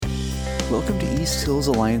Welcome to East Hills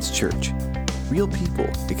Alliance Church. Real people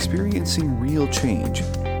experiencing real change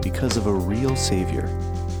because of a real Savior.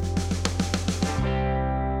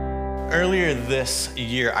 Earlier this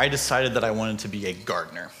year, I decided that I wanted to be a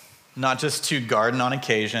gardener. Not just to garden on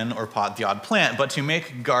occasion or pot the odd plant, but to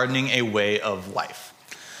make gardening a way of life.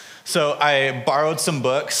 So I borrowed some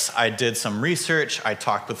books, I did some research, I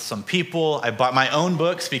talked with some people, I bought my own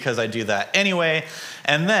books because I do that anyway,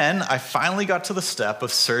 and then I finally got to the step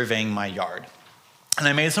of surveying my yard. And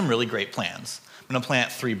I made some really great plans. I'm gonna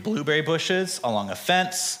plant 3 blueberry bushes along a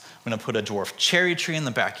fence. I'm gonna put a dwarf cherry tree in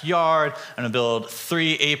the backyard. I'm gonna build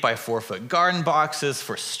 3 8x4-foot garden boxes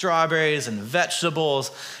for strawberries and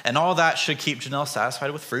vegetables, and all that should keep Janelle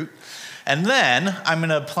satisfied with fruit. And then I'm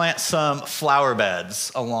gonna plant some flower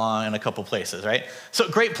beds along in a couple places, right? So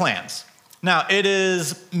great plans. Now it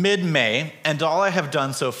is mid-May, and all I have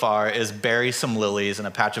done so far is bury some lilies in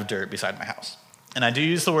a patch of dirt beside my house. And I do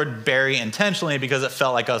use the word bury intentionally because it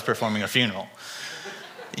felt like I was performing a funeral.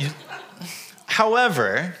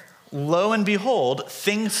 However, lo and behold,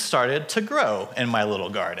 things started to grow in my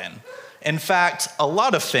little garden. In fact, a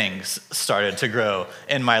lot of things started to grow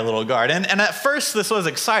in my little garden. And at first, this was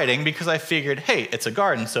exciting because I figured, hey, it's a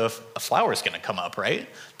garden, so if a flower's gonna come up, right?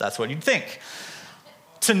 That's what you'd think.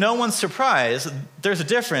 To no one's surprise, there's a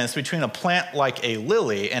difference between a plant like a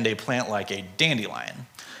lily and a plant like a dandelion.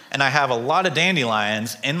 And I have a lot of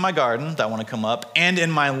dandelions in my garden that wanna come up and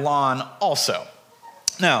in my lawn also.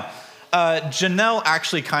 Now, Janelle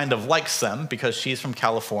actually kind of likes them because she's from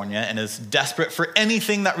California and is desperate for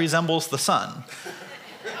anything that resembles the sun.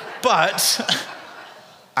 But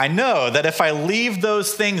I know that if I leave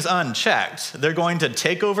those things unchecked, they're going to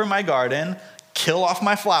take over my garden, kill off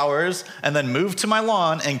my flowers, and then move to my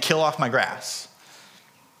lawn and kill off my grass.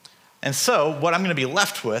 And so what I'm gonna be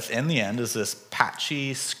left with in the end is this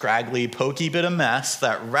patchy, scraggly, pokey bit of mess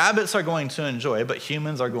that rabbits are going to enjoy, but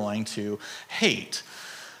humans are going to hate.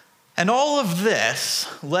 And all of this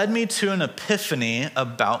led me to an epiphany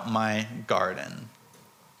about my garden.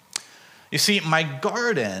 You see, my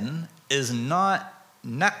garden is not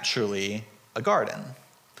naturally a garden.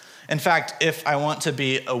 In fact, if I want to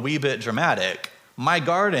be a wee bit dramatic, my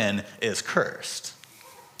garden is cursed.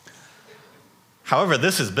 However,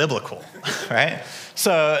 this is biblical, right?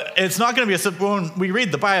 So it's not going to be when we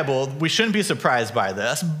read the Bible, we shouldn't be surprised by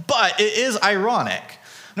this, but it is ironic.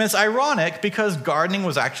 And it's ironic because gardening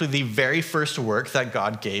was actually the very first work that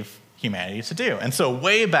God gave humanity to do. And so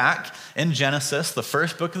way back in Genesis, the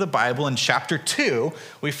first book of the Bible, in chapter 2,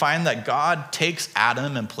 we find that God takes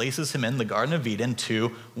Adam and places him in the Garden of Eden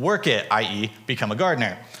to work it, i.e. become a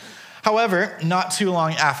gardener. However, not too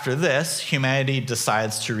long after this, humanity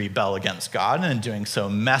decides to rebel against God, and in doing so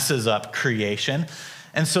messes up creation.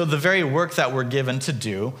 And so the very work that we're given to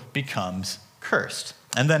do becomes cursed.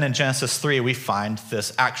 And then in Genesis 3, we find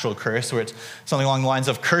this actual curse, where it's something along the lines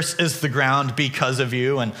of, "Cursed is the ground because of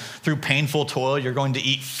you, and through painful toil, you're going to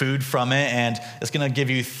eat food from it, and it's going to give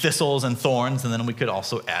you thistles and thorns," and then we could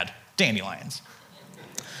also add dandelions.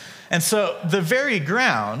 And so the very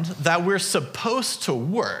ground that we're supposed to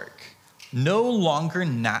work no longer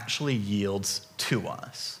naturally yields to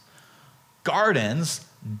us. Gardens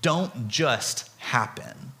don't just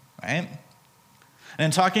happen, right? And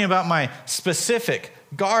in talking about my specific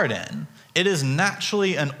garden, it is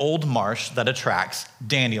naturally an old marsh that attracts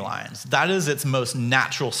dandelions. That is its most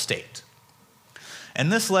natural state.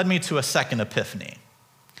 And this led me to a second epiphany,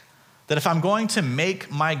 that if I'm going to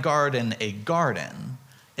make my garden a garden,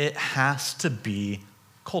 it has to be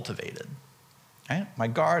cultivated, right? My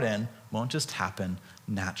garden won't just happen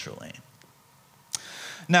naturally.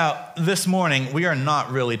 Now, this morning, we are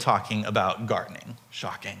not really talking about gardening.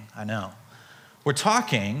 Shocking, I know. We're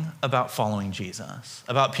talking about following Jesus,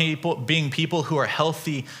 about being people who are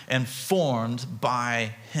healthy and formed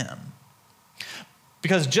by him.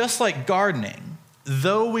 Because just like gardening,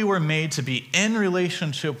 though we were made to be in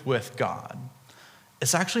relationship with God,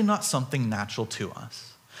 it's actually not something natural to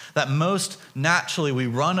us. That most naturally we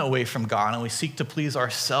run away from God and we seek to please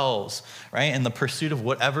ourselves, right, in the pursuit of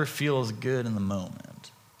whatever feels good in the moment.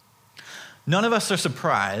 None of us are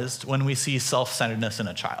surprised when we see self-centeredness in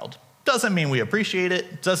a child. Doesn't mean we appreciate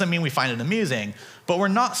it, doesn't mean we find it amusing, but we're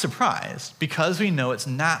not surprised because we know it's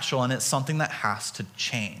natural and it's something that has to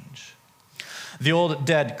change. The old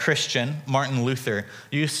dead Christian, Martin Luther,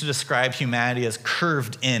 used to describe humanity as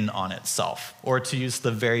curved in on itself, or to use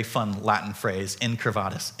the very fun Latin phrase,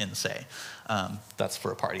 incurvatus in se. That's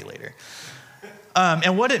for a party later.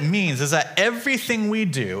 And what it means is that everything we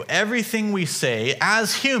do, everything we say,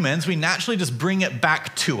 as humans, we naturally just bring it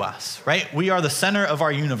back to us, right? We are the center of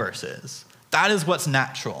our universes. That is what's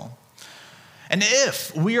natural. And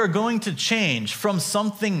if we are going to change from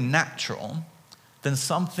something natural, then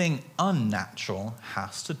something unnatural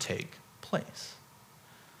has to take place.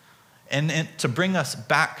 And to bring us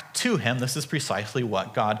back to him, this is precisely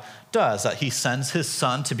what God does, that he sends his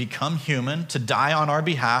son to become human, to die on our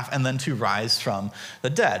behalf, and then to rise from the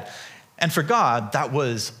dead. And for God, that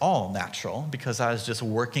was all natural, because that is just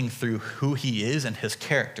working through who he is and his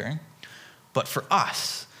character. But for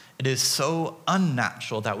us, it is so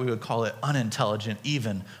unnatural that we would call it unintelligent,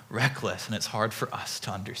 even reckless, and it's hard for us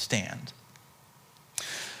to understand.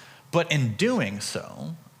 But in doing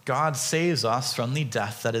so, God saves us from the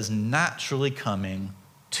death that is naturally coming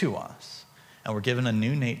to us. And we're given a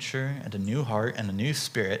new nature and a new heart and a new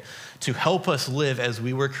spirit to help us live as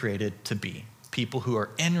we were created to be. People who are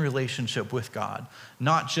in relationship with God,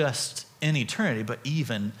 not just in eternity, but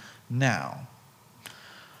even now.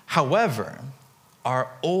 However,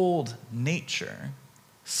 our old nature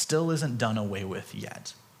still isn't done away with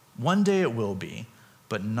yet. One day it will be,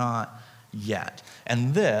 but not yet.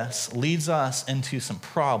 And this leads us into some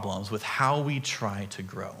problems with how we try to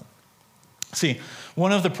grow. See,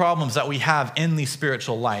 one of the problems that we have in the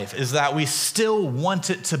spiritual life is that we still want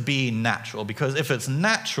it to be natural, because if it's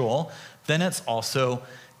natural, then it's also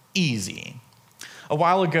easy. A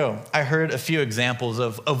while ago, I heard a few examples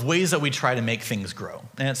of ways that we try to make things grow,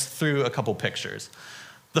 and it's through a couple pictures.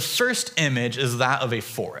 The first image is that of a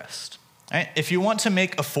forest. Right? If you want to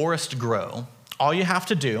make a forest grow, all you have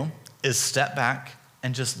to do is step back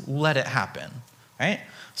and just let it happen, right?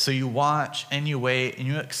 So you watch and you wait and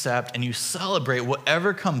you accept and you celebrate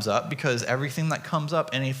whatever comes up, because everything that comes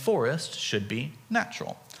up in a forest should be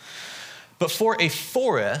natural. But for a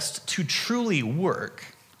forest to truly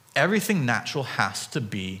work, everything natural has to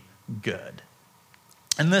be good.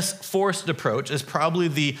 And this forest approach is probably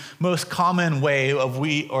the most common way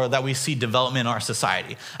that we see development in our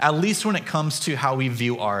society, at least when it comes to how we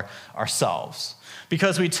view ourselves.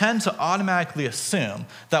 Because we tend to automatically assume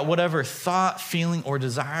that whatever thought, feeling, or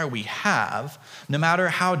desire we have, no matter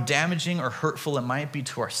how damaging or hurtful it might be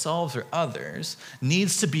to ourselves or others,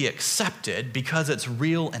 needs to be accepted because it's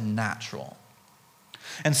real and natural.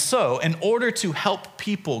 And so, in order to help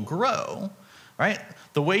people grow, right,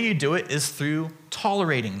 the way you do it is through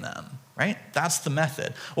tolerating them. Right? That's the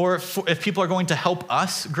method. Or if people are going to help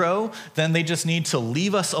us grow, then they just need to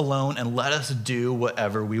leave us alone and let us do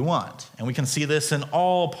whatever we want. And we can see this in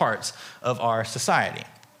all parts of our society.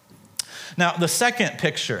 Now, the second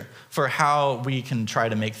picture for how we can try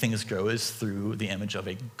to make things grow is through the image of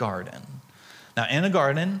a garden. Now, in a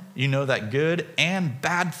garden, you know that good and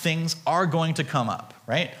bad things are going to come up,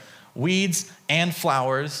 right? Weeds and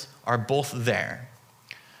flowers are both there.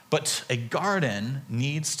 But a garden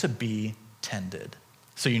needs to be tended.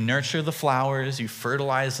 So you nurture the flowers, you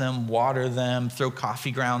fertilize them, water them, throw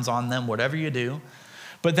coffee grounds on them, whatever you do.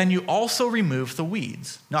 But then you also remove the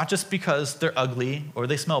weeds, not just because they're ugly or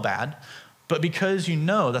they smell bad, but because you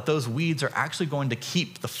know that those weeds are actually going to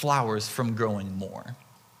keep the flowers from growing more.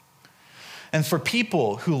 And for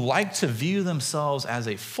people who like to view themselves as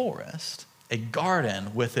a forest, a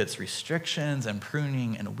garden with its restrictions and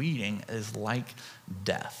pruning and weeding is like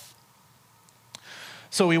death.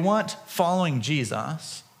 So we want following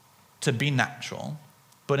Jesus to be natural,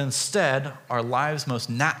 but instead our lives most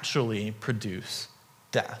naturally produce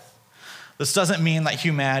death. This doesn't mean that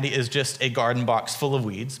humanity is just a garden box full of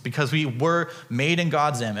weeds, because we were made in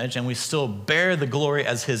God's image and we still bear the glory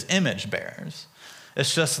as his image bearers.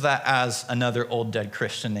 It's just that, as another old dead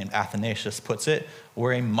Christian named Athanasius puts it,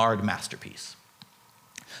 we're a marred masterpiece.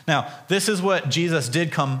 Now, this is what Jesus did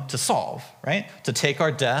come to solve, right? To take our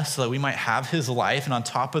death so that we might have his life. And on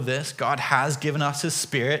top of this, God has given us his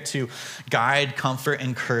spirit to guide, comfort,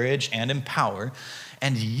 encourage, and empower.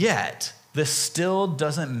 And yet, this still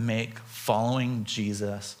doesn't make following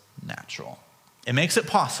Jesus natural. It makes it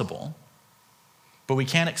possible, but we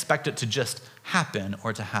can't expect it to just happen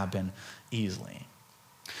or to happen easily.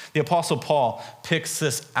 The Apostle Paul picks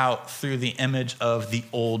this out through the image of the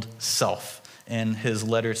old self in his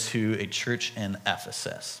letter to a church in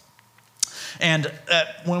Ephesus. And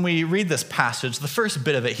when we read this passage, the first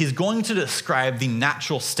bit of it, he's going to describe the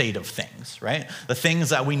natural state of things, right? The things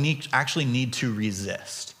that we actually need to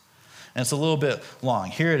resist. And it's a little bit long.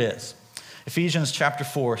 Here it is. Ephesians chapter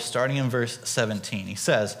 4, starting in verse 17. He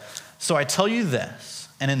says, "So I tell you this,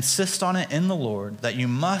 and insist on it in the Lord, that you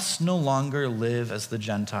must no longer live as the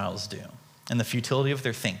Gentiles do, in the futility of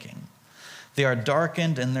their thinking. They are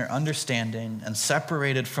darkened in their understanding and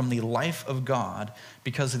separated from the life of God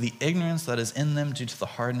because of the ignorance that is in them due to the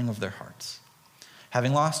hardening of their hearts.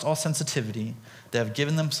 Having lost all sensitivity, they have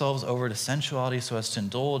given themselves over to sensuality so as to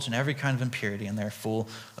indulge in every kind of impurity, and they're full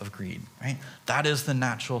of greed, right? That is the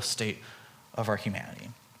natural state of our humanity.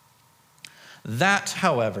 That,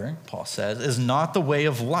 however, Paul says, is not the way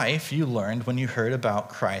of life you learned when you heard about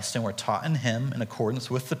Christ and were taught in him in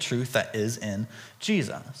accordance with the truth that is in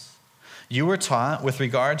Jesus. You were taught, with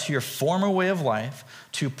regard to your former way of life,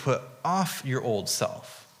 to put off your old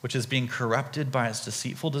self, which is being corrupted by its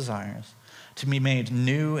deceitful desires, to be made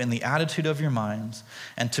new in the attitude of your minds,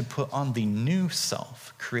 and to put on the new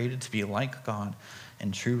self, created to be like God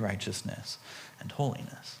in true righteousness and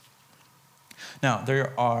holiness. Now,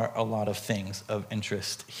 there are a lot of things of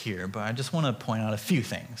interest here, but I just want to point out a few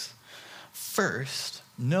things. First,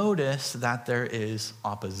 notice that there is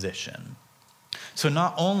opposition. So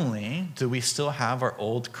not only do we still have our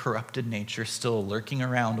old corrupted nature still lurking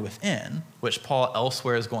around within, which Paul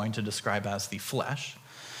elsewhere is going to describe as the flesh,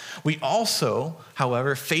 we also,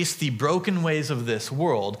 however, face the broken ways of this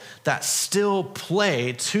world that still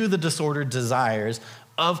play to the disordered desires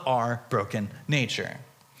of our broken nature.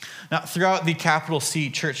 Now, throughout the capital C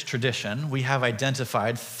church tradition, we have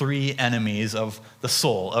identified three enemies of the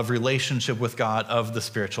soul, of relationship with God, of the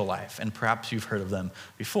spiritual life, and perhaps you've heard of them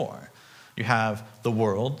before. You have the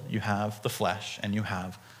world, you have the flesh, and you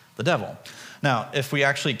have the devil. Now, if we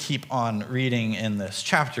actually keep on reading in this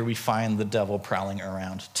chapter, we find the devil prowling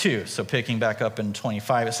around too. So picking back up in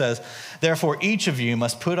 25, it says, "Therefore each of you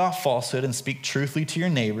must put off falsehood and speak truthfully to your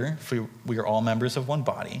neighbor, for we are all members of one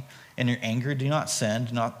body. In your anger, do not sin.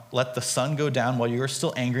 Do not let the sun go down while you are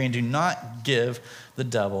still angry, and do not give the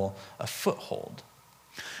devil a foothold."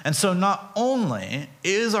 And so not only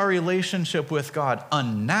is our relationship with God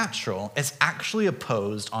unnatural, it's actually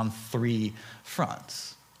opposed on three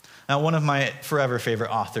fronts. Now, one of my forever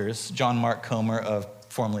favorite authors, John Mark Comer of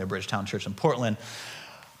formerly of Bridgetown Church in Portland,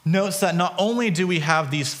 notes that not only do we have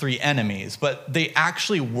these three enemies, but they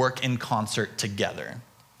actually work in concert together.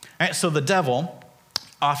 All right, so the devil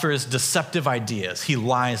offers deceptive ideas. He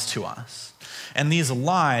lies to us. And these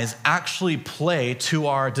lies actually play to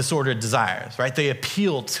our disordered desires, right? They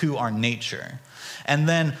appeal to our nature. And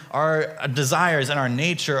then our desires and our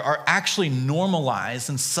nature are actually normalized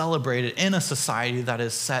and celebrated in a society that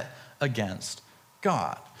is set against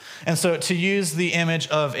God. And so to use the image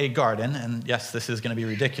of a garden, and yes, this is going to be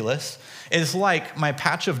ridiculous, is like my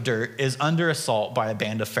patch of dirt is under assault by a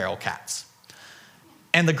band of feral cats.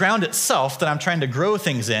 And the ground itself that I'm trying to grow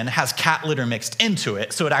things in has cat litter mixed into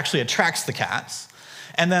it, so it actually attracts the cats.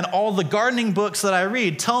 And then all the gardening books that I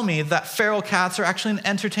read tell me that feral cats are actually an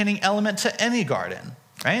entertaining element to any garden,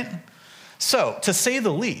 right? So, to say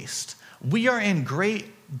the least, we are in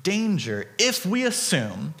great danger if we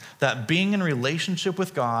assume that being in relationship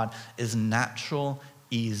with God is natural,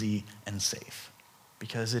 easy, and safe,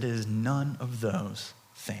 because it is none of those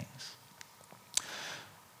things.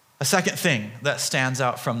 A second thing that stands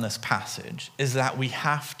out from this passage is that we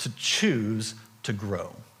have to choose to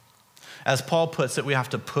grow. As Paul puts it, we have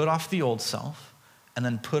to put off the old self and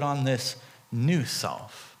then put on this new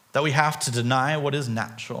self. That we have to deny what is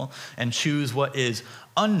natural and choose what is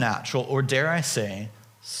unnatural, or dare I say,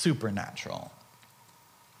 supernatural.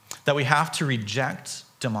 That we have to reject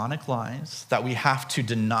demonic lies, that we have to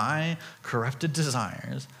deny corrupted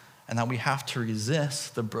desires, and that we have to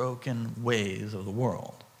resist the broken ways of the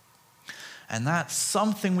world. And that's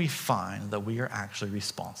something we find that we are actually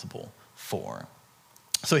responsible for.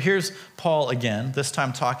 So here's Paul again, this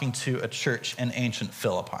time talking to a church in ancient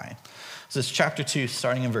Philippi. So this is chapter 2,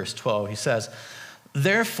 starting in verse 12. He says,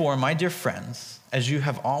 "Therefore, my dear friends, as you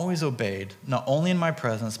have always obeyed, not only in my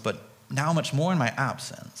presence, but now much more in my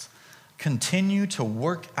absence, continue to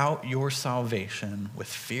work out your salvation with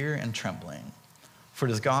fear and trembling. For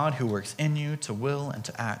it is God who works in you to will and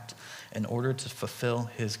to act in order to fulfill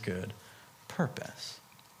his good purpose."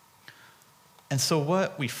 And so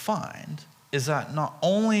what we find is that not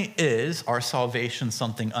only is our salvation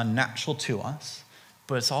something unnatural to us,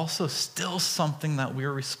 but it's also still something that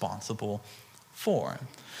we're responsible for.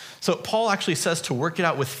 So Paul actually says to work it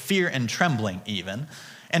out with fear and trembling even.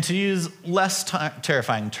 And to use less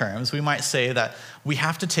terrifying terms, we might say that we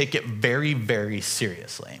have to take it very, very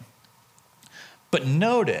seriously. But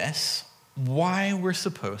notice why we're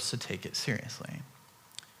supposed to take it seriously.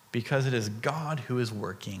 Because it is God who is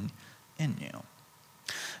working in you.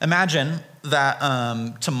 Imagine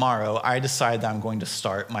that tomorrow I decide that I'm going to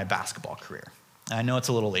start my basketball career. And I know it's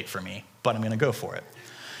a little late for me, but I'm going to go for it.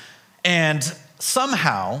 And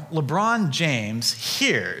somehow LeBron James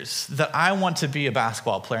hears that I want to be a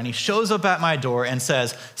basketball player, and he shows up at my door and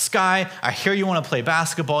says, Sky, I hear you want to play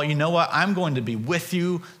basketball. You know what? I'm going to be with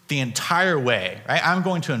you the entire way, right? I'm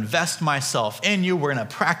going to invest myself in you. We're going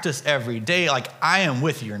to practice every day. Like, I am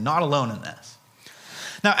with you. You're not alone in this.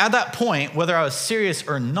 Now, at that point, whether I was serious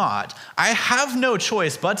or not, I have no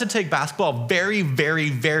choice but to take basketball very, very,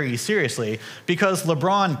 very seriously because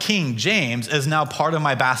LeBron King James is now part of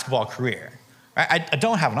my basketball career. I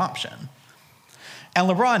don't have an option. And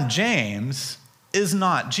LeBron James is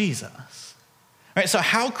not Jesus. Right? So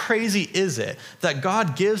how crazy is it that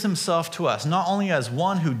God gives himself to us, not only as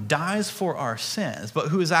one who dies for our sins, but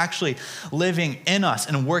who is actually living in us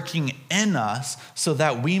and working in us so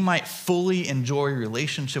that we might fully enjoy a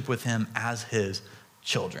relationship with him as his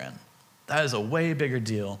children. That is a way bigger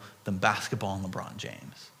deal than basketball and LeBron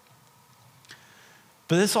James.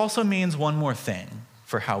 But this also means one more thing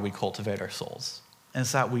for how we cultivate our souls, and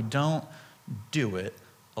it's that we don't do it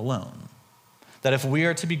alone. That if we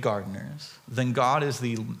are to be gardeners, then God is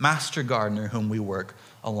the master gardener whom we work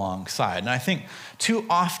alongside. And I think too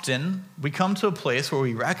often we come to a place where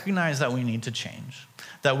we recognize that we need to change,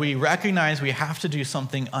 that we recognize we have to do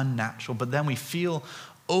something unnatural, but then we feel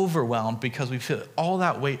overwhelmed because we feel all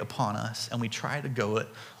that weight upon us and we try to go it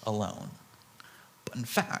alone. But in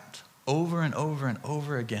fact, over and over and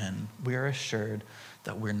over again, we are assured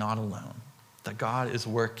that we're not alone, that God is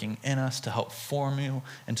working in us to help form you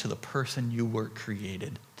into the person you were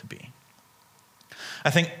created to be. I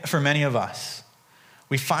think for many of us,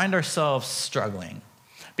 we find ourselves struggling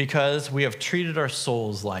because we have treated our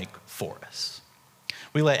souls like forests.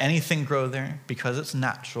 We let anything grow there because it's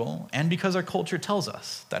natural and because our culture tells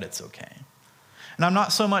us that it's okay. And I'm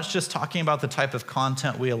not so much just talking about the type of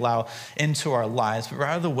content we allow into our lives, but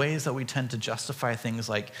rather the ways that we tend to justify things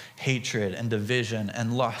like hatred and division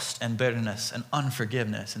and lust and bitterness and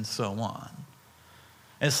unforgiveness and so on.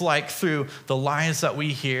 It's like through the lies that we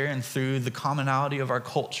hear and through the commonality of our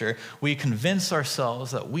culture, we convince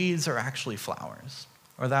ourselves that weeds are actually flowers,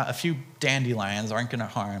 or that a few dandelions aren't going to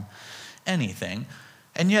harm anything.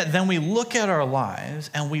 And yet then we look at our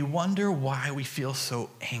lives and we wonder why we feel so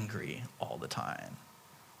angry all the time,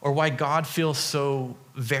 or why God feels so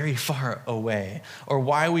very far away, or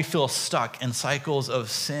why we feel stuck in cycles of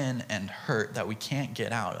sin and hurt that we can't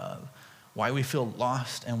get out of, why we feel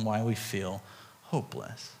lost and why we feel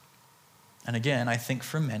hopeless. And again, I think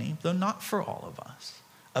for many, though not for all of us,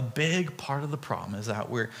 a big part of the problem is that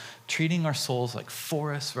we're treating our souls like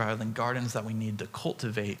forests rather than gardens that we need to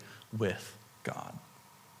cultivate with God.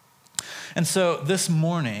 And so this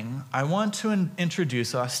morning, I want to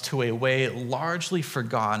introduce us to a way largely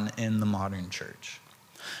forgotten in the modern church,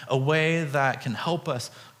 a way that can help us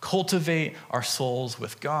cultivate our souls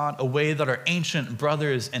with God, a way that our ancient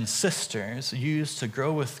brothers and sisters used to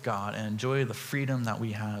grow with God and enjoy the freedom that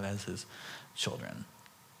we have as his children.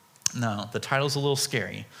 Now, the title's a little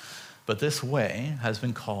scary, but this way has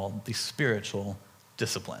been called the spiritual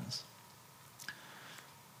disciplines.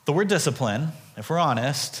 The word discipline, if we're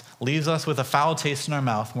honest, leaves us with a foul taste in our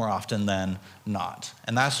mouth more often than not.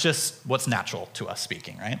 And that's just what's natural to us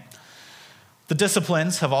speaking, right? The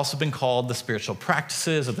disciplines have also been called the spiritual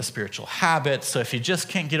practices or the spiritual habits. So if you just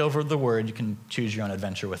can't get over the word, you can choose your own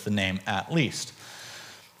adventure with the name at least.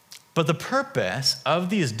 But the purpose of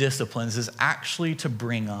these disciplines is actually to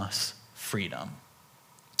bring us freedom.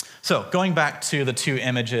 So going back to the two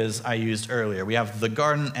images I used earlier, we have the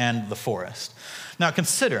garden and the forest. Now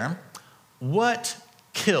consider, what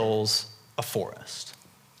kills a forest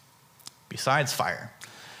besides fire?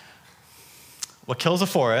 What kills a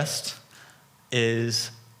forest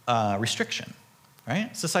is restriction, right?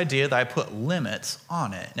 It's this idea that I put limits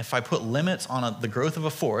on it. And if I put limits on the growth of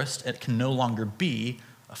a forest, it can no longer be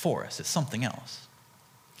a forest. It's something else.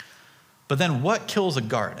 But then what kills a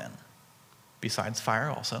garden? Besides fire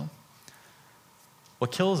also.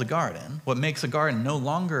 What kills a garden, what makes a garden no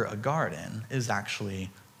longer a garden, is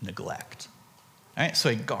actually neglect. Right? So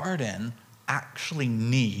a garden actually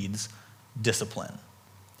needs discipline.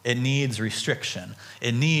 It needs restriction.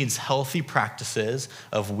 It needs healthy practices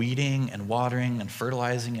of weeding and watering and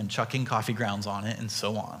fertilizing and chucking coffee grounds on it and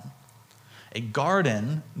so on. A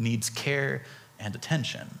garden needs care and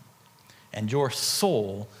attention. And your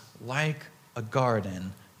soul, like a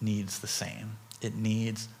garden, needs the same. It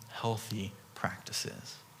needs healthy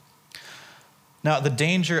practices. Now, the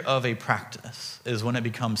danger of a practice is when it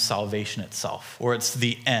becomes salvation itself, or it's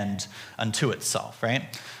the end unto itself,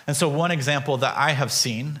 right? And so one example that I have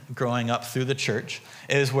seen growing up through the church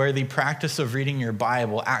is where the practice of reading your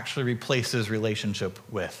Bible actually replaces relationship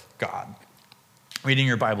with God. Reading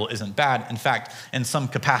your Bible isn't bad. In fact, in some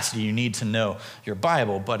capacity, you need to know your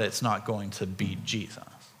Bible, but it's not going to beat Jesus.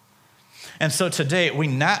 And so today, we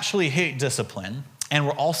naturally hate discipline, and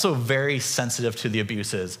we're also very sensitive to the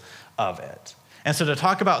abuses of it. And so to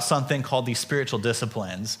talk about something called the spiritual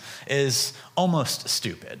disciplines is almost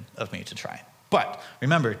stupid of me to try. But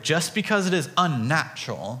remember, just because it is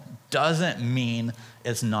unnatural doesn't mean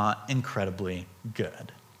it's not incredibly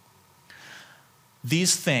good.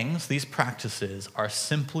 These things, these practices, are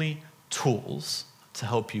simply tools to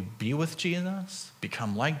help you be with Jesus,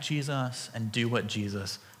 become like Jesus, and do what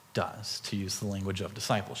Jesus does, to use the language of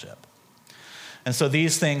discipleship. And so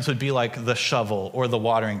these things would be like the shovel or the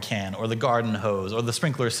watering can or the garden hose or the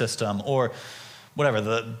sprinkler system or whatever,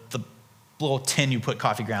 the little tin you put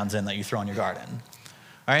coffee grounds in that you throw in your garden.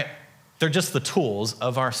 All right? They're just the tools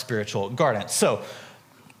of our spiritual garden. So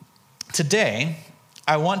today,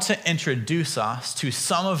 I want to introduce us to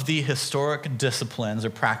some of the historic disciplines or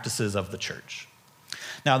practices of the church.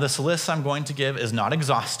 Now, this list I'm going to give is not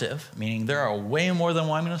exhaustive, meaning there are way more than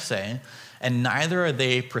what I'm going to say, and neither are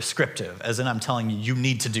they prescriptive, as in I'm telling you, you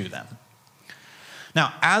need to do them.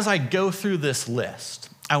 Now, as I go through this list,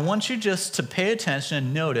 I want you just to pay attention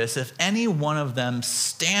and notice if any one of them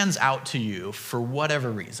stands out to you for whatever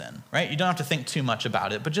reason, right? You don't have to think too much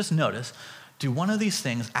about it, but just notice, do one of these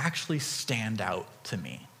things actually stand out to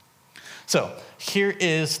me? So here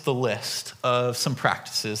is the list of some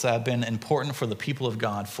practices that have been important for the people of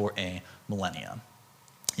God for a millennia.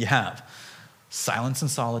 You have silence and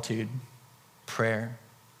solitude, prayer,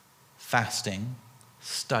 fasting,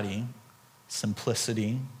 study,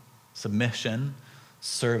 simplicity, submission,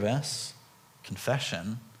 service,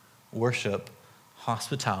 confession, worship,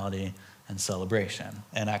 hospitality, and celebration.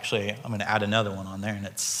 And actually, I'm going to add another one on there, and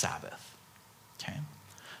it's Sabbath. Okay?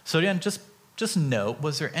 So again, just note,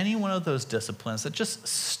 was there any one of those disciplines that just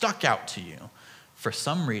stuck out to you for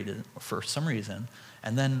some reason,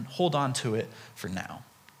 and then hold on to it for now?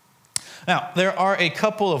 Now, there are a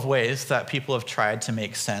couple of ways that people have tried to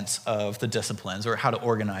make sense of the disciplines or how to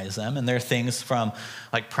organize them, and there are things from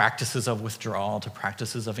like practices of withdrawal to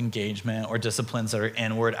practices of engagement or disciplines that are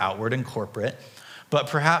inward, outward, and corporate. But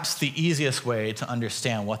perhaps the easiest way to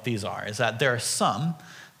understand what these are is that there are some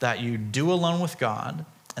that you do alone with God,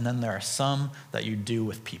 and then there are some that you do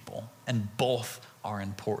with people, and both are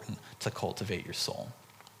important to cultivate your soul.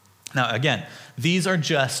 Now, again, these are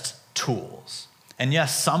just tools. And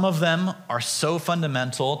yes, some of them are so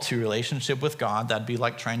fundamental to relationship with God, that'd be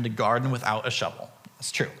like trying to garden without a shovel.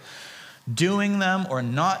 That's true. Doing them or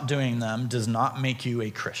not doing them does not make you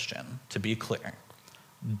a Christian, to be clear.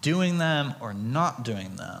 Doing them or not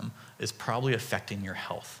doing them is probably affecting your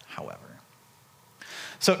health, however.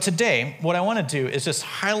 So today, what I want to do is just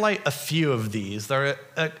highlight a few of these that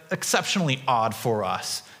are exceptionally odd for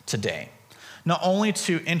us today. Not only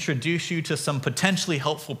to introduce you to some potentially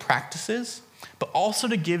helpful practices, but also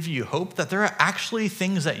to give you hope that there are actually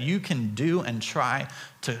things that you can do and try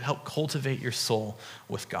to help cultivate your soul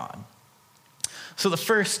with God. So the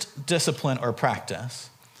first discipline or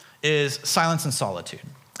practice is silence and solitude.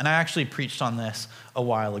 And I actually preached on this a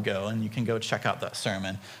while ago, and you can go check out that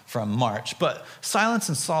sermon from March. But silence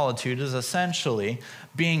and solitude is essentially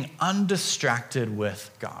being undistracted with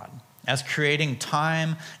God, as creating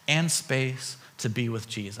time and space to be with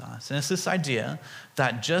Jesus. And it's this idea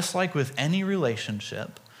that just like with any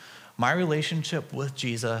relationship, my relationship with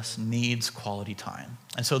Jesus needs quality time.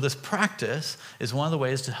 And so this practice is one of the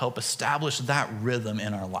ways to help establish that rhythm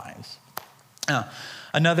in our lives. Now,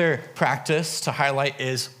 another practice to highlight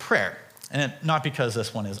is prayer. And not because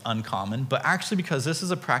this one is uncommon, but actually because this is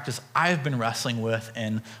a practice I've been wrestling with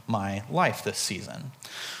in my life this season.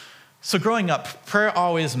 So growing up, prayer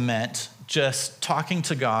always meant just talking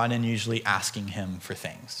to God and usually asking him for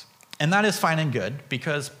things. And that is fine and good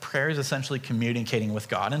because prayer is essentially communicating with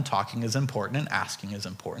God, and talking is important and asking is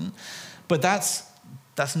important. But that's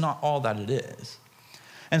not all that it is.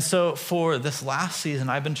 And so for this last season,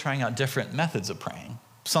 I've been trying out different methods of praying.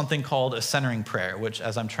 Something called a centering prayer, which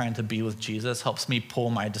as I'm trying to be with Jesus, helps me pull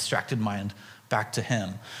my distracted mind back to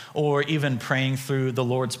him. Or even praying through the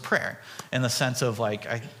Lord's Prayer in the sense of like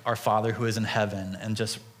our Father who is in heaven, and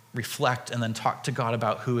just reflect and then talk to God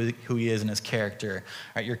about who he is and his character.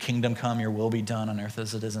 Right? Your kingdom come, your will be done on earth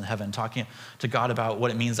as it is in heaven. Talking to God about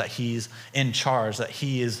what it means that he's in charge,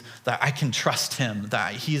 that I can trust him,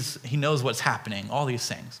 that he knows what's happening, all these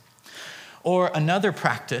things. Or another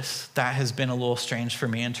practice that has been a little strange for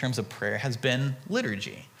me in terms of prayer has been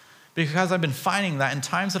liturgy. Because I've been finding that in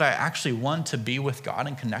times that I actually want to be with God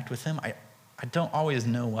and connect with him, I don't always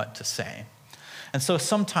know what to say. And so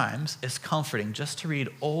sometimes it's comforting just to read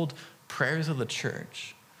old prayers of the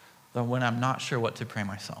church when I'm not sure what to pray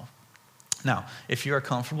myself. Now, if you are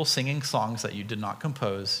comfortable singing songs that you did not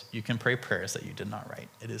compose, you can pray prayers that you did not write.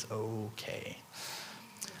 It is okay.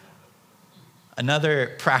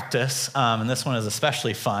 Another practice, and this one is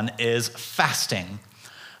especially fun, is fasting.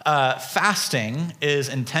 Fasting is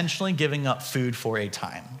intentionally giving up food for a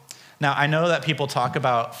time. Now, I know that people talk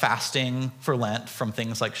about fasting for Lent from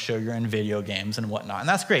things like sugar and video games and whatnot, and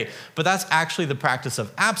that's great, but that's actually the practice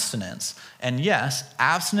of abstinence. And yes,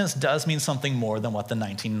 abstinence does mean something more than what the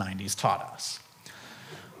 1990s taught us.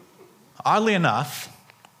 Oddly enough,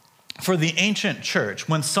 for the ancient church,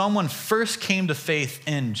 when someone first came to faith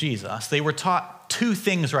in Jesus, they were taught two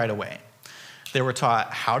things right away. They were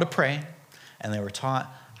taught how to pray, and they were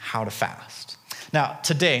taught how to fast. Now,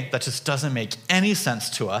 today, that just doesn't make any sense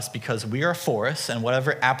to us because we are forests and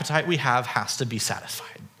whatever appetite we have has to be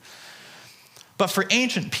satisfied. But for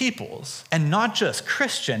ancient peoples, and not just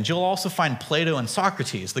Christians, you'll also find Plato and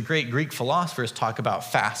Socrates, the great Greek philosophers, talk about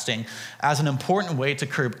fasting as an important way to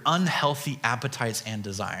curb unhealthy appetites and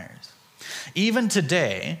desires. Even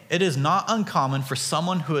today, it is not uncommon for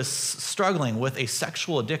someone who is struggling with a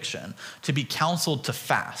sexual addiction to be counseled to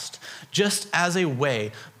fast, just as a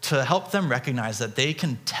way to help them recognize that they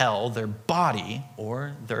can tell their body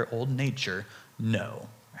or their old nature no,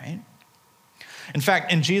 right? In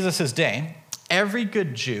fact, in Jesus' day, every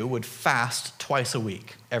good Jew would fast twice a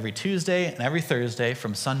week, every Tuesday and every Thursday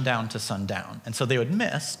from sundown to sundown. And so they would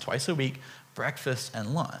miss twice a week breakfast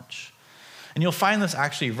and lunch. And you'll find this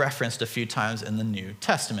actually referenced a few times in the New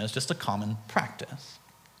Testament. It's just a common practice.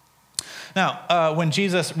 Now, when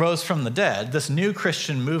Jesus rose from the dead, this new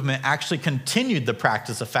Christian movement actually continued the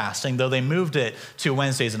practice of fasting, though they moved it to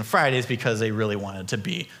Wednesdays and Fridays because they really wanted to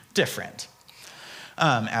be different,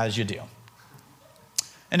 as you do.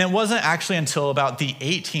 And it wasn't actually until about the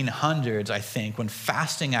 1800s, I think, when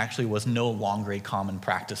fasting actually was no longer a common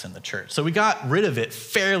practice in the church. So we got rid of it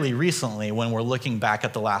fairly recently when we're looking back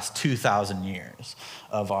at the last 2,000 years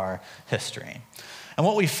of our history. And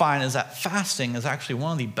what we find is that fasting is actually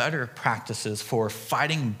one of the better practices for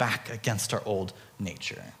fighting back against our old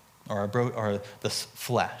nature or this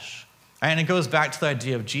flesh. And it goes back to the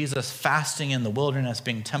idea of Jesus fasting in the wilderness,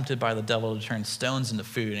 being tempted by the devil to turn stones into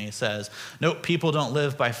food. And he says, nope, people don't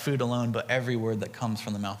live by food alone, but every word that comes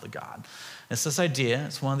from the mouth of God. It's this idea,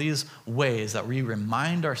 it's one of these ways that we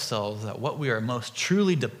remind ourselves that what we are most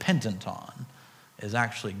truly dependent on is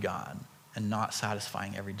actually God and not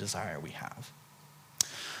satisfying every desire we have.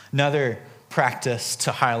 Another practice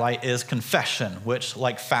to highlight is confession, which,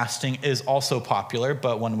 like fasting, is also popular,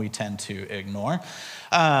 but one we tend to ignore.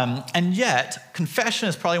 And yet, confession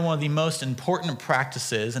is probably one of the most important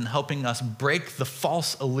practices in helping us break the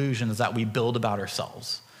false illusions that we build about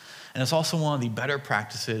ourselves. And it's also one of the better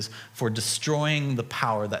practices for destroying the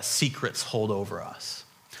power that secrets hold over us.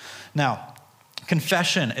 Now,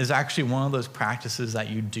 confession is actually one of those practices that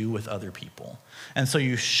you do with other people. And so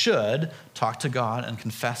you should talk to God and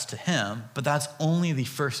confess to Him, but that's only the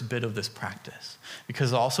first bit of this practice,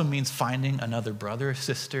 because it also means finding another brother or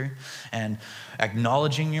sister and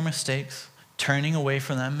acknowledging your mistakes, turning away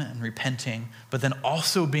from them and repenting, but then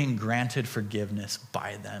also being granted forgiveness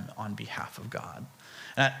by them on behalf of God.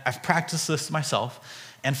 And I've practiced this myself,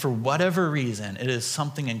 and for whatever reason, it is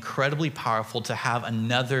something incredibly powerful to have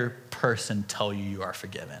another person tell you you are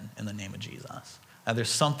forgiven in the name of Jesus. There's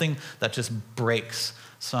something that just breaks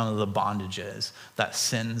some of the bondages that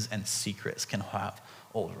sins and secrets can have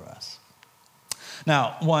over us.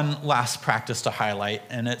 Now, one last practice to highlight,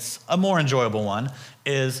 and it's a more enjoyable one,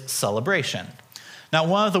 is celebration. Now,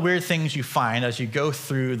 one of the weird things you find as you go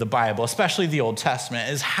through the Bible, especially the Old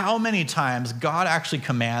Testament, is how many times God actually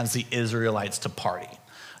commands the Israelites to party.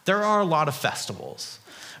 There are a lot of festivals,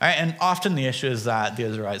 right? And often the issue is that the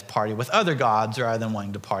Israelites party with other gods rather than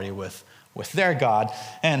wanting to party with their God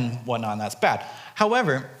and whatnot, and that's bad.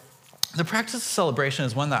 However, the practice of celebration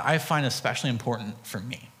is one that I find especially important for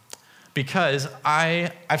me, because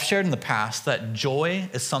I've shared in the past that joy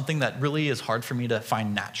is something that really is hard for me to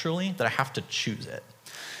find naturally, that I have to choose it.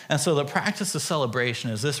 And so the practice of celebration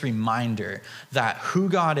is this reminder that who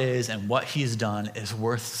God is and what He's done is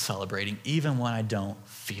worth celebrating, even when I don't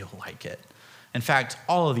feel like it. In fact,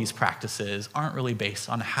 all of these practices aren't really based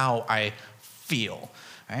on how I feel.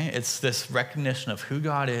 Right? It's this recognition of who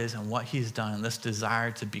God is and what He's done, and this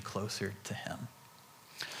desire to be closer to Him.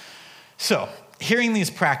 So, hearing these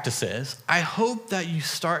practices, I hope that you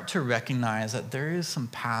start to recognize that there is some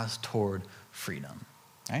paths toward freedom.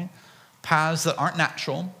 Right? Paths that aren't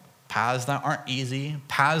natural, paths that aren't easy,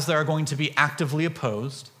 paths that are going to be actively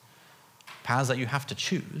opposed, paths that you have to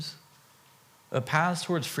choose, but paths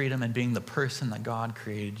towards freedom and being the person that God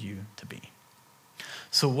created you to be.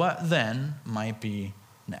 So what then might be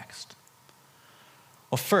next?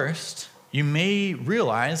 Well, first, you may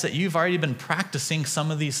realize that you've already been practicing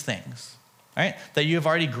some of these things, right? That you've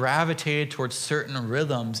already gravitated towards certain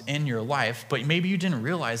rhythms in your life, but maybe you didn't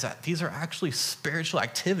realize that these are actually spiritual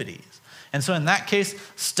activities. And so in that case,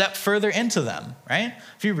 step further into them, right?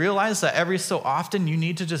 If you realize that every so often you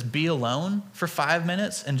need to just be alone for 5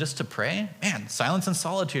 minutes and just to pray, man, silence and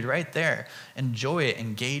solitude right there. Enjoy it,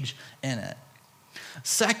 engage in it.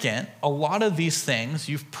 Second, a lot of these things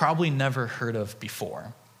you've probably never heard of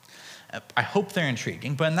before. I hope they're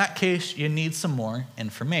intriguing, but in that case, you need some more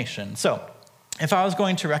information. So if I was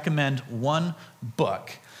going to recommend one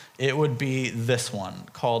book, it would be this one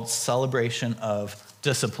called Celebration of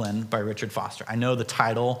Discipline by Richard Foster. I know the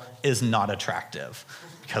title is not attractive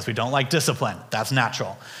because we don't like discipline. That's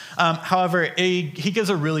natural. However, he gives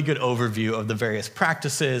a really good overview of the various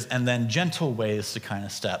practices and then gentle ways to kind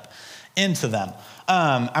of step into them.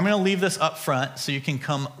 I'm going to leave this up front so you can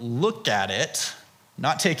come look at it,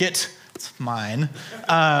 not take it. It's mine.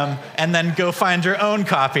 And then go find your own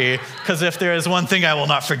copy, because if there is one thing I will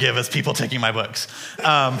not forgive, it's people taking my books.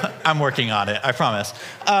 I'm working on it, I promise.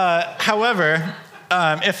 However,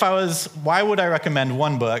 why would I recommend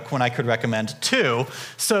one book when I could recommend two?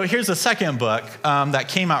 So here's a second book that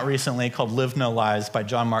came out recently called Live No Lies by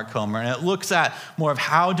John Mark Comer, and it looks at more of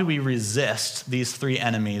how do we resist these three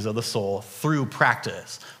enemies of the soul through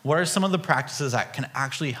practice. What are some of the practices that can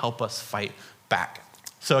actually help us fight back?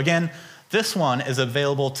 So again, this one is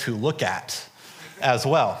available to look at as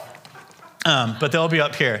well. But they'll be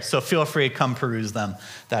up here, so feel free to come peruse them.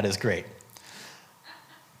 That is great.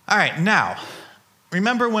 All right, now,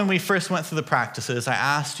 remember when we first went through the practices, I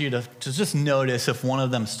asked you to just notice if one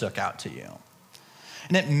of them stuck out to you.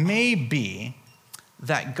 And it may be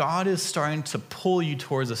that God is starting to pull you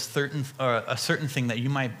towards a certain thing that you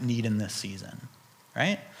might need in this season,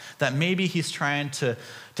 right? That maybe he's trying to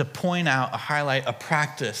point out, highlight a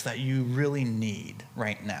practice that you really need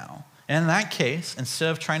right now. And in that case, instead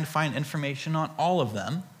of trying to find information on all of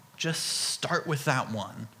them, just start with that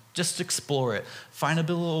one. Just explore it. Find a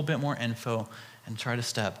little bit more info and try to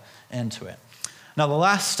step into it. Now, the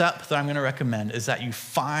last step that I'm going to recommend is that you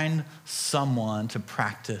find someone to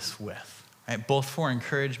practice with, right? Both for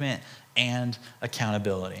encouragement and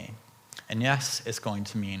accountability. And yes, it's going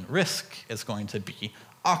to mean risk. It's going to be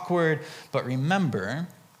awkward, but remember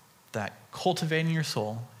that cultivating your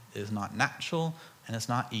soul is not natural and it's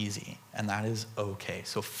not easy, and that is okay.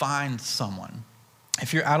 So find someone.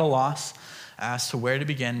 If you're at a loss as to where to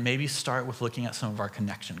begin, maybe start with looking at some of our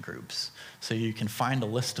connection groups. So you can find a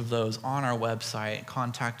list of those on our website,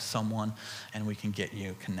 contact someone, and we can get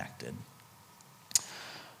you connected.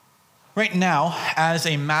 Right now, as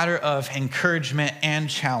a matter of encouragement and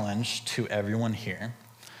challenge to everyone here,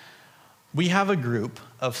 we have a group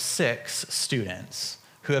of 6 students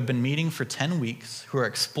who have been meeting for 10 weeks, who are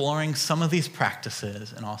exploring some of these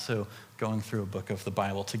practices and also going through a book of the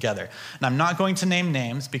Bible together. And I'm not going to name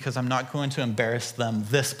names because I'm not going to embarrass them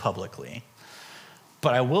this publicly.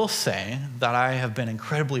 But I will say that I have been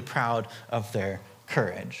incredibly proud of their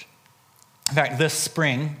courage. In fact, this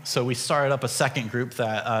spring, so we started up a second group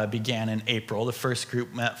that began in April. The first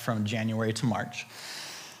group met from January to March.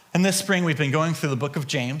 And this spring, we've been going through the book of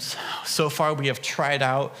James. So far, we have tried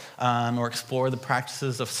out or explored the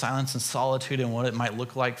practices of silence and solitude and what it might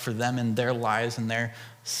look like for them in their lives and their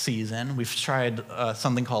season. We've tried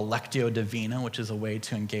something called Lectio Divina, which is a way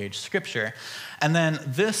to engage Scripture. And then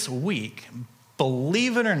this week,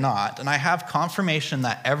 believe it or not, and I have confirmation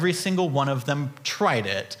that every single one of them tried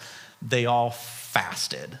it, they all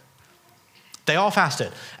fasted. They all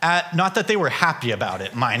fasted. Not that they were happy about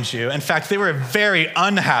it, mind you. In fact, they were very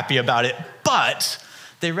unhappy about it, but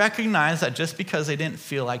they recognized that just because they didn't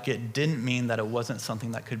feel like it didn't mean that it wasn't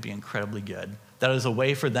something that could be incredibly good. That is a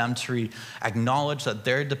way for them to acknowledge that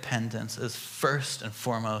their dependence is first and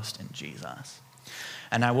foremost in Jesus.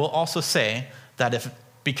 And I will also say that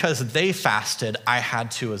because they fasted, I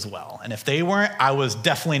had to as well. And if they weren't, I was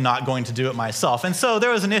definitely not going to do it myself. And so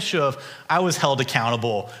there was an issue of I was held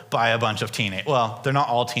accountable by a bunch of teenagers. Well, they're not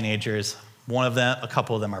all teenagers. A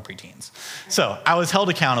couple of them are preteens. So I was held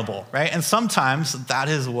accountable, right? And sometimes that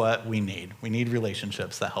is what we need. We need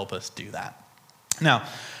relationships that help us do that. Now,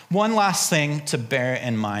 one last thing to bear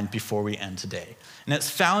in mind before we end today. And it's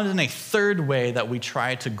found in a third way that we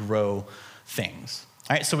try to grow things.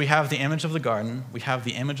 All right, so we have the image of the garden, we have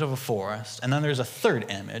the image of a forest, and then there's a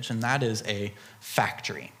third image, and that is a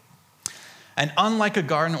factory. And unlike a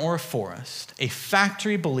garden or a forest, a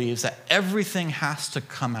factory believes that everything has to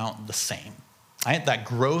come out the same. Right? That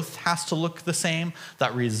growth has to look the same,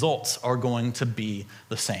 that results are going to be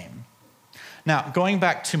the same. Now, going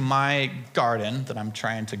back to my garden that I'm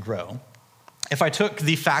trying to grow, if I took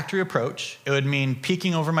the factory approach, it would mean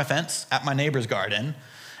peeking over my fence at my neighbor's garden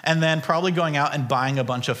and then probably going out and buying a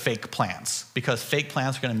bunch of fake plants, because fake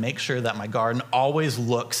plants are going to make sure that my garden always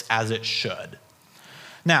looks as it should.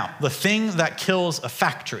 Now, the thing that kills a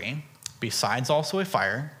factory, besides also a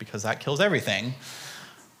fire, because that kills everything,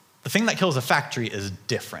 the thing that kills a factory is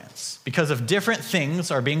difference. Because if different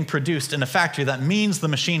things are being produced in a factory, that means the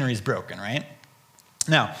machinery is broken, right?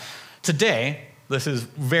 Now, today, this is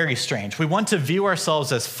very strange. We want to view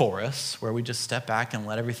ourselves as forests, where we just step back and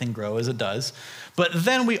let everything grow as it does. But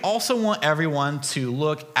then we also want everyone to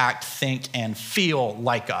look, act, think, and feel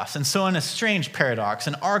like us. And so in a strange paradox,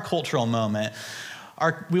 in our cultural moment,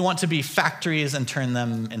 we want to be factories and turn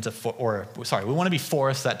them into, we want to be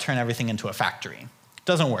forests that turn everything into a factory.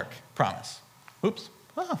 Doesn't work, promise. Oops,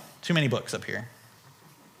 too many books up here.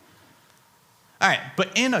 All right,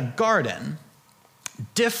 but in a garden,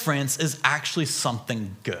 difference is actually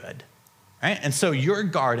something good, right? And so your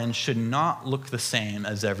garden should not look the same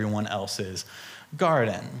as everyone else's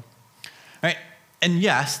garden, right? And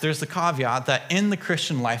yes, there's the caveat that in the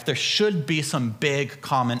Christian life, there should be some big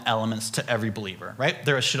common elements to every believer, right?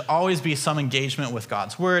 There should always be some engagement with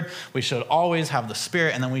God's word. We should always have the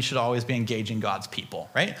Spirit, and then we should always be engaging God's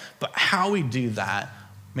people, right? But how we do that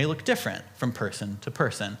may look different from person to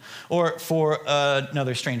person. Or for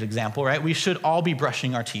another strange example, right? We should all be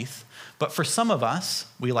brushing our teeth. But for some of us,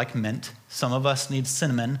 we like mint, some of us need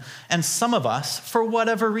cinnamon, and some of us, for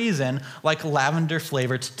whatever reason, like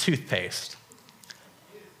lavender-flavored toothpaste,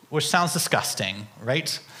 which sounds disgusting,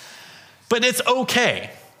 right? But it's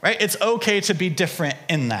okay, right? It's okay to be different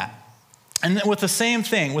in that. And then with the same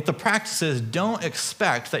thing, with the practices, don't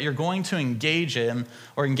expect that you're going to engage them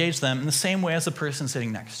in the same way as the person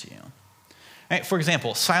sitting next to you. Right? For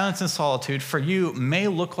example, silence and solitude for you may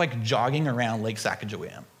look like jogging around Lake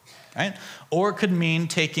Sacagawea, right? Or it could mean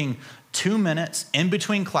taking 2 minutes in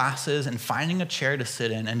between classes and finding a chair to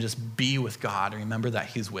sit in and just be with God and remember that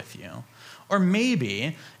he's with you. Or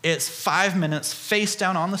maybe it's 5 minutes face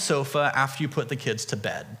down on the sofa after you put the kids to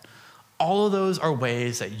bed. All of those are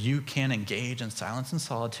ways that you can engage in silence and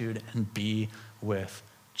solitude and be with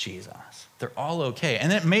Jesus. They're all okay.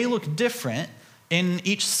 And it may look different in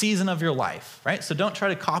each season of your life, right? So don't try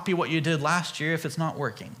to copy what you did last year if it's not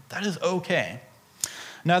working. That is okay.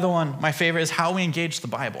 Another one, my favorite, is how we engage the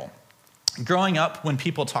Bible. Growing up, when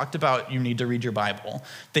people talked about you need to read your Bible,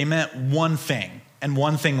 they meant one thing and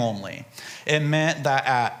one thing only. It meant that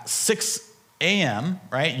at 6 a.m.,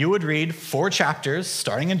 right, you would read 4 chapters,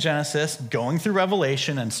 starting in Genesis, going through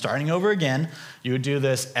Revelation, and starting over again. You would do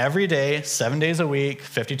this every day, 7 days a week,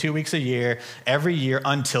 52 weeks a year, every year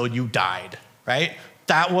until you died, right?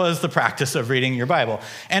 That was the practice of reading your Bible.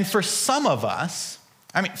 And for some of us,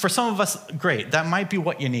 great, that might be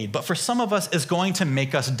what you need, but for some of us, it's going to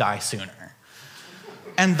make us die sooner.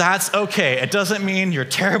 And that's okay. It doesn't mean you're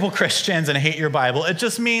terrible Christians and hate your Bible. It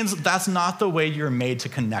just means that's not the way you're made to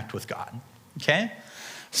connect with God, okay?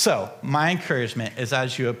 So my encouragement is,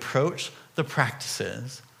 as you approach the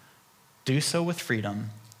practices, do so with freedom,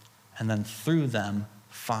 and then through them,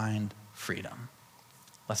 find freedom.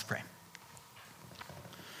 Let's pray.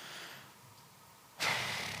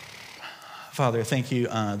 Father, thank you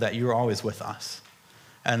that you're always with us,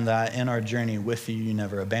 and that in our journey with you, you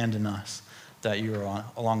never abandon us, that you are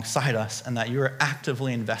alongside us, and that you are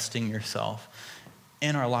actively investing yourself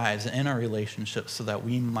in our lives and in our relationships so that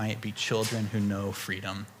we might be children who know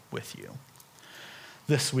freedom with you.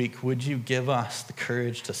 This week, would you give us the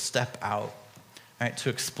courage to step out, right, to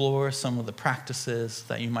explore some of the practices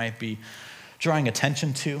that you might be drawing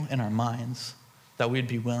attention to in our minds, that we'd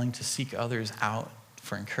be willing to seek others out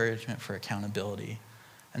for encouragement, for accountability,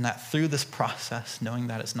 and that through this process, knowing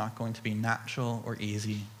that it's not going to be natural or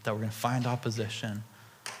easy, that we're going to find opposition,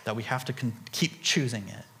 that we have to keep choosing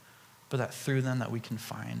it, but that through them that we can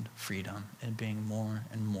find freedom in being more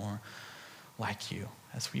and more like you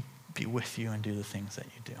as we be with you and do the things that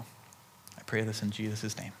you do. I pray this in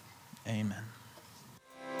Jesus' name. Amen.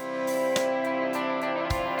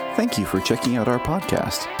 Thank you for checking out our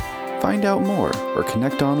podcast. Find out more or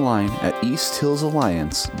connect online at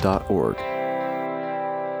easthillsalliance.org.